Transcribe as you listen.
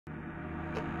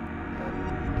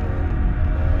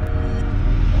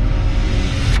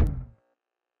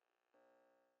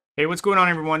Hey, what's going on,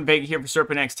 everyone? Vega here for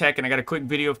SerpentX Tech, and I got a quick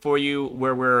video for you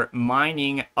where we're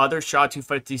mining other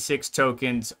SHA-256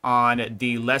 tokens on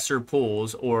the lesser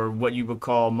pools, or what you would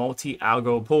call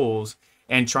multi-algo pools,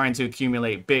 and trying to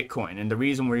accumulate Bitcoin. And the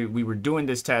reason we were doing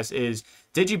this test is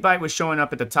DigiByte was showing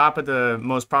up at the top of the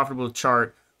most profitable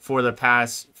chart for the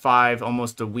past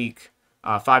almost a week.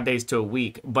 5 days to a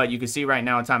week, but you can see right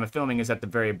now time of filming is at the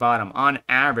very bottom. On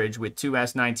average, with two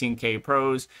S19K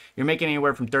Pros, you're making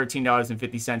anywhere from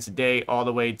 $13.50 a day all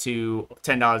the way to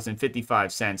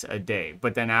 $10.55 a day.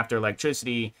 But then after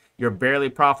electricity, you're barely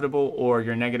profitable, or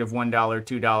you're negative $1,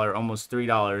 $2, almost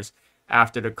 $3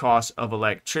 after the cost of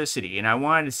electricity. And I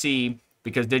wanted to see,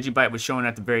 because DigiByte was showing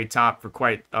at the very top for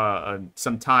quite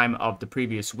some time of the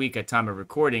previous week at time of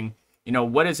recording, you know,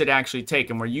 what does it actually take?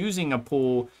 And we're using a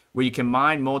pool where you can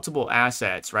mine multiple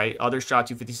assets, right? Other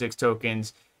SHA-256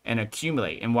 tokens and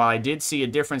accumulate. And while I did see a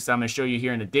difference that I'm going to show you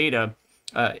here in the data,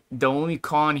 the only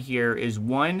con here is,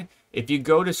 one, if you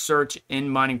go to search in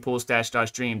mining pool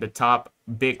stash.stream, the top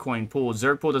Bitcoin pool,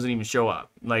 Zergpool doesn't even show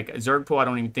up. Like Zergpool, I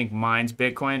don't even think mines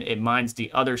Bitcoin. It mines the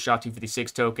other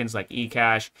SHA-256 tokens like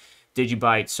eCash,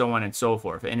 DigiByte, so on and so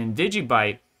forth. And in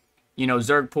DigiByte, you know,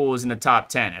 Zergpool is in the top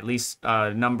 10, at least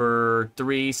number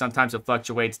 3. Sometimes it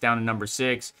fluctuates down to number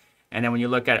 6. And then when you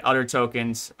look at other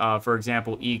tokens, for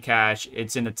example, eCash,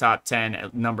 it's in the top 10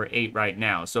 at number 8 right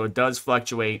now. So it does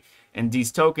fluctuate, and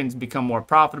these tokens become more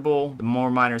profitable the more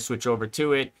miners switch over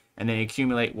to it, and they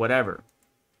accumulate whatever.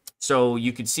 So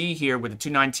you can see here with the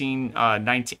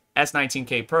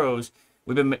S19K Pros,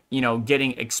 we've been, you know,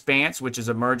 getting Expanse, which is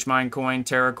a merge mine coin,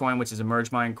 Terra coin, which is a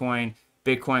merge mine coin,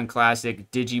 Bitcoin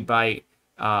Classic, DigiByte,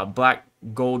 Black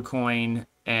Gold Coin,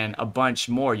 and a bunch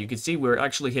more. You can see we're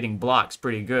actually hitting blocks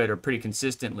pretty good, or pretty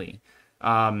consistently.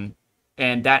 And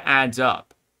that adds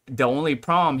up. The only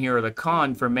problem here, or the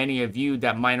con for many of you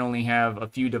that might only have a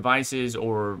few devices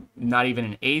or not even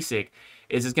an ASIC,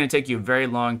 is it's going to take you a very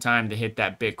long time to hit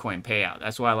that Bitcoin payout.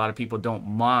 That's why a lot of people don't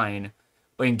mine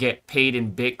and get paid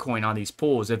in Bitcoin on these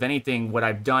pools. If anything, what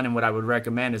I've done and what I would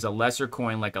recommend is a lesser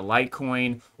coin like a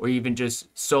Litecoin, or even just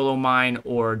solo mine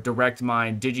or direct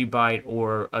mine DigiByte,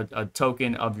 or a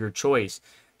token of your choice.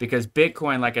 Because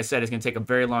Bitcoin, like I said, is going to take a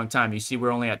very long time. You see we're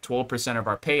only at 12% of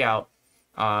our payout.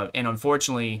 And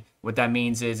unfortunately, what that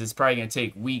means is it's probably going to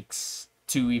take weeks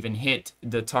to even hit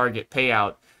the target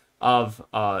payout of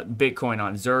Bitcoin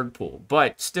on Zergpool.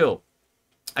 But still,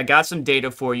 I got some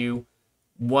data for you.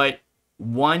 What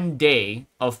 1 day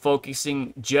of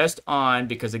focusing just on,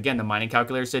 because again, the mining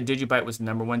calculator said DigiByte was the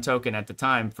 #1 token at the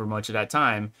time for much of that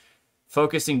time,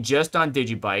 focusing just on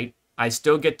DigiByte, I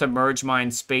still get to merge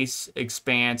mine Space,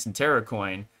 Expanse, and Terra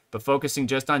coin, but focusing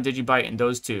just on DigiByte and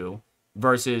those two,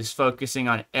 versus focusing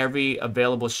on every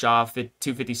available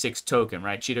SHA-256 token,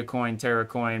 right? Cheetah coin, Terra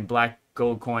coin, Black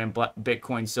Gold coin,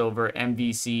 Bitcoin Silver,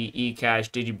 MVC,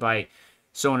 eCash, DigiByte,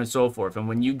 so on and so forth. And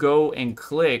when you go and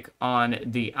click on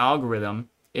the algorithm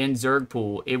in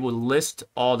Zergpool, it will list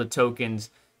all the tokens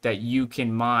that you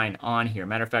can mine on here.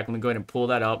 Matter of fact, let me go ahead and pull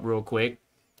that up real quick.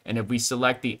 And if we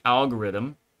select the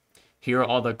algorithm, here are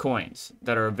all the coins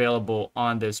that are available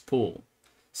on this pool.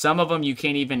 Some of them you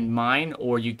can't even mine,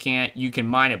 or you can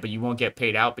mine it, but you won't get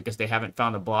paid out because they haven't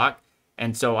found a block.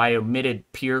 And so I omitted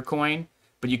Peer Coin.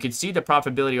 But you can see the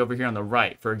profitability over here on the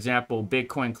right. For example,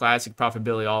 Bitcoin Classic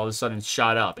profitability all of a sudden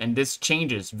shot up. And this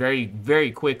changes very, very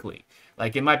quickly.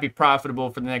 Like, it might be profitable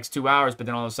for the next 2 hours, but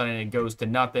then all of a sudden it goes to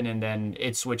nothing, and then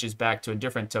it switches back to a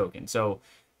different token. So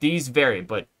these vary,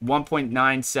 but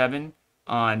 1.97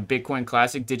 on Bitcoin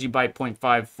Classic, DigiByte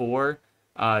 0.54,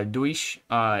 Deutsch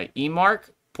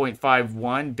eMark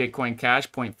 0.51, Bitcoin Cash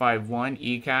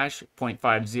 0.51, eCash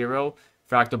 0.50,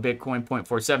 Fractal Bitcoin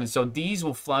 0.47. So these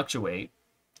will fluctuate.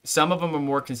 Some of them are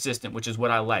more consistent, which is what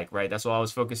I like, right? That's why I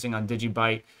was focusing on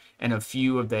DigiByte and a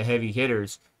few of the heavy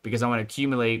hitters, because I want to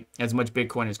accumulate as much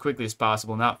Bitcoin as quickly as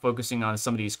possible, not focusing on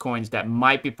some of these coins that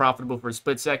might be profitable for a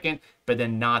split second, but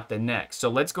then not the next. So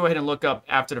let's go ahead and look up,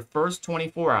 after the first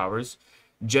 24 hours,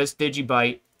 just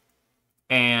DigiByte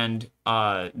and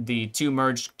the two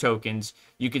merged tokens.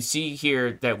 You can see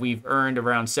here that we've earned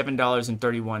around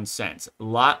 $7.31, a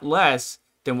lot less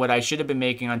than what I should have been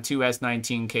making on two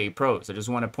S19K Pros. I just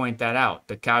want to point that out.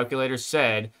 The calculator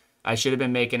said I should have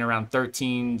been making around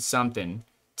 13 something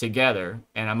together,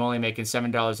 and I'm only making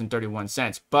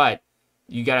 $7.31. But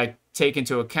you got to take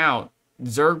into account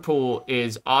Zergpool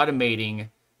is automating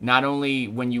not only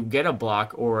when you get a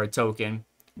block or a token,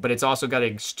 but it's also got to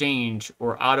exchange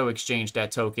or auto exchange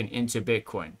that token into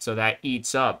Bitcoin. So that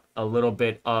eats up a little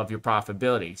bit of your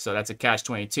profitability. So that's a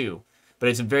catch-22. But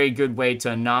it's a very good way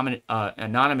to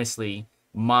anonymously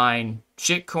mine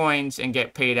shit coins and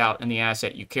get paid out in the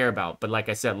asset you care about. But like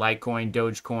I said, Litecoin,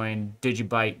 Dogecoin,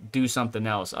 DigiByte, do something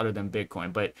else other than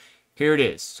Bitcoin. But here it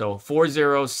is. So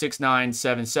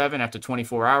 406977 after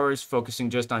 24 hours, focusing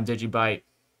just on DigiByte,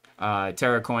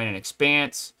 Terracoin, and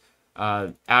Expanse.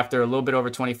 After a little bit over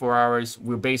 24 hours,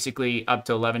 we're basically up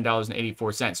to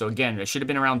 $11.84. So again, it should have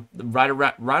been around right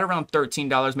around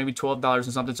 $13, maybe $12 or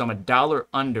something. So I'm a dollar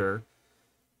under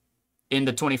in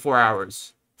the 24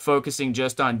 hours, focusing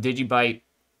just on DigiByte,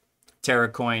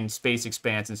 Terracoin, Space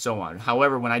Expanse, and so on.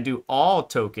 However, when I do all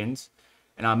tokens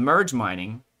and I'm merge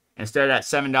mining, instead of that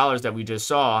 $7 that we just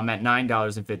saw, I'm at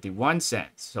 $9.51.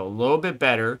 So a little bit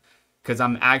better, because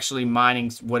I'm actually mining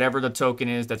whatever the token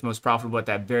is that's most profitable at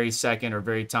that very second or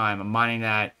very time. I'm mining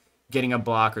that, getting a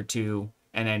block or two,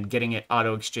 and then getting it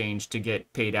auto exchange to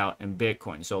get paid out in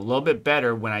Bitcoin. So a little bit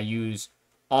better when I use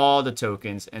all the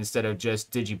tokens instead of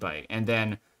just DigiByte. And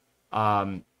then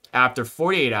after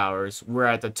 48 hours, we're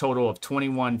at the total of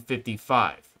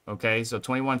 2155. Okay, so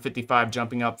 2155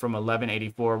 jumping up from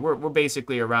 1184. We're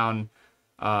basically around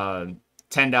 $10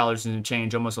 and some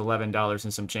change, almost $11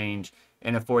 and some change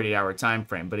in a 48-hour time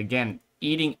frame. But again,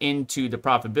 eating into the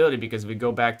profitability, because if we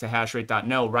go back to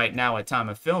hashrate.no, right now at time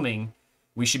of filming,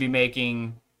 we should be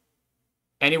making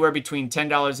anywhere between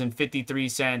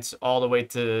 $10.53 all the way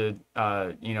to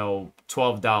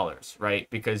 $12, right?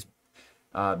 Because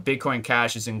Bitcoin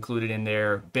Cash is included in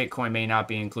there. Bitcoin may not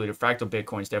be included. Fractal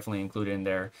Bitcoin is definitely included in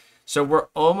there. So we're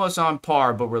almost on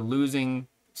par, but we're losing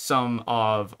some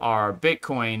of our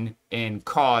Bitcoin in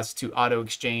cost to auto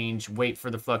exchange, wait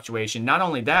for the fluctuation. Not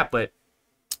only that, but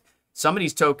some of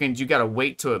these tokens, you got to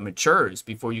wait till it matures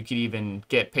before you can even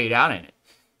get paid out in it.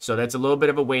 So that's a little bit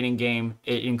of a waiting game.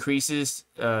 It increases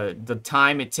the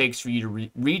time it takes for you to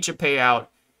reach a payout,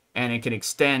 and it can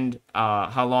extend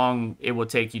how long it will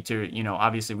take you to,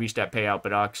 obviously reach that payout,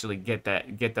 but actually get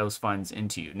those funds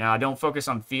into you. Now, I don't focus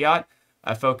on fiat.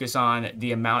 I focus on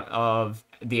the amount of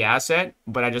the asset,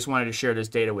 but I just wanted to share this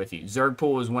data with you.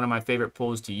 Zergpool is one of my favorite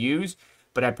pools to use,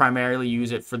 but I primarily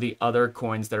use it for the other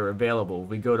coins that are available. If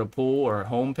we go to pool or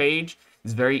home page,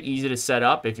 it's very easy to set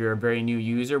up if you're a very new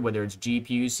user, whether it's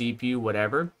GPU, CPU,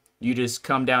 whatever. You just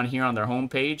come down here on their home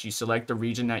page, you select the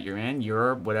region that you're in,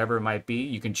 Europe, whatever it might be.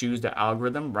 You can choose the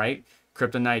algorithm, right?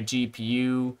 Kryptonite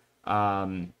GPU,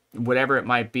 whatever it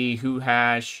might be,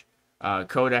 Whohash,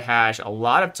 Coda Hash. A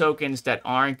lot of tokens that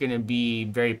aren't going to be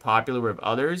very popular with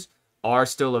others are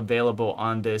still available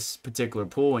on this particular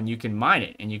pool, and you can mine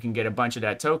it, and you can get a bunch of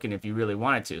that token if you really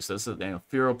wanted to. So this is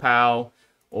FearoPal,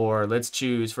 or let's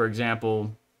choose, for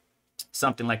example,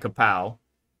 something like Kapow.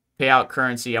 Payout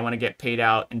currency, I want to get paid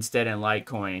out instead in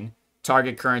Litecoin.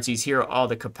 Target currencies, here are all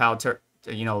the Kapow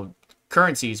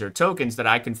currencies or tokens that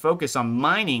I can focus on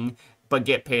mining but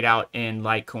get paid out in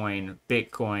Litecoin,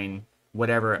 Bitcoin,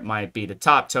 whatever it might be. The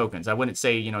top tokens, I wouldn't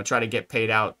say try to get paid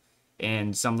out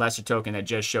in some lesser token that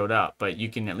just showed up, but you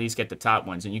can at least get the top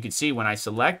ones. And you can see when I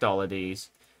select all of these,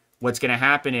 what's going to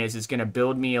happen is it's going to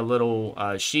build me a little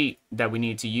sheet that we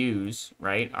need to use,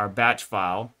 right? Our batch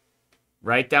file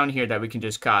right down here that we can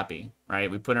just copy, right?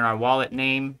 We put in our wallet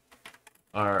name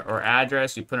or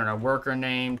address, we put in our worker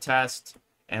name, test,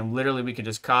 and literally we can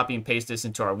just copy and paste this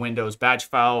into our Windows batch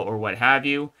file or what have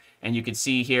you. And you can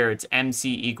see here it's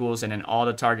MC equals and then all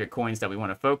the target coins that we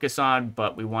want to focus on,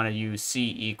 but we want to use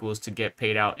C equals to get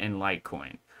paid out in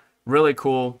Litecoin. Really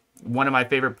cool. One of my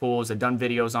favorite pools. I've done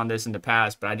videos on this in the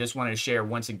past, but I just wanted to share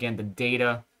once again the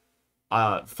data,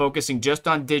 focusing just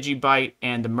on DigiByte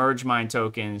and the merge mine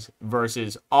tokens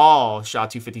versus all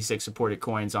SHA-256 supported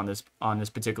coins on this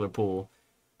particular pool,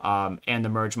 and the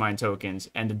merge mine tokens,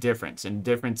 and the difference. And the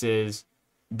difference is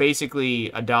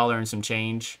basically $1 and some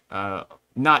change.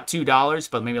 Not $2,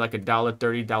 but maybe like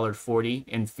 $1.30, $1.40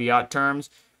 in fiat terms.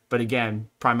 But again,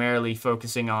 primarily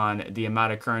focusing on the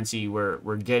amount of currency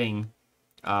we're getting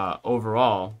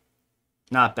overall.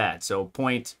 Not bad. So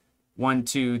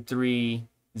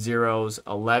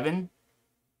 0.123011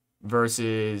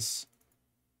 versus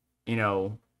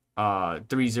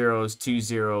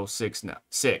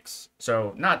 302066.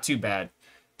 So not too bad.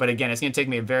 But again, it's going to take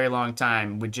me a very long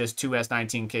time with just two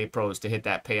S19K Pros to hit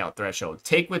that payout threshold.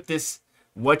 Take with this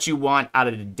what you want out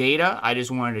of the data. I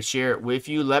just wanted to share it with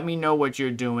you. Let me know what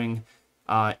you're doing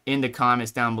in the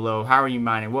comments down below. How are you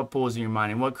mining? What pools are you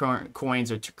mining? What current coins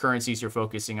or currencies you're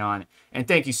focusing on? And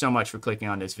thank you so much for clicking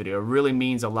on this video. It really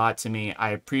means a lot to me. I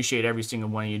appreciate every single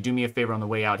one of you. Do me a favor on the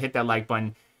way out. Hit that like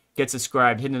button. Get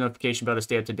subscribed. Hit the notification bell to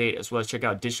stay up to date, as well as check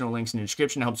out additional links in the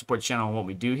description to help support the channel and what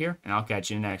we do here. And I'll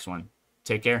catch you in the next one.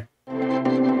 Take care.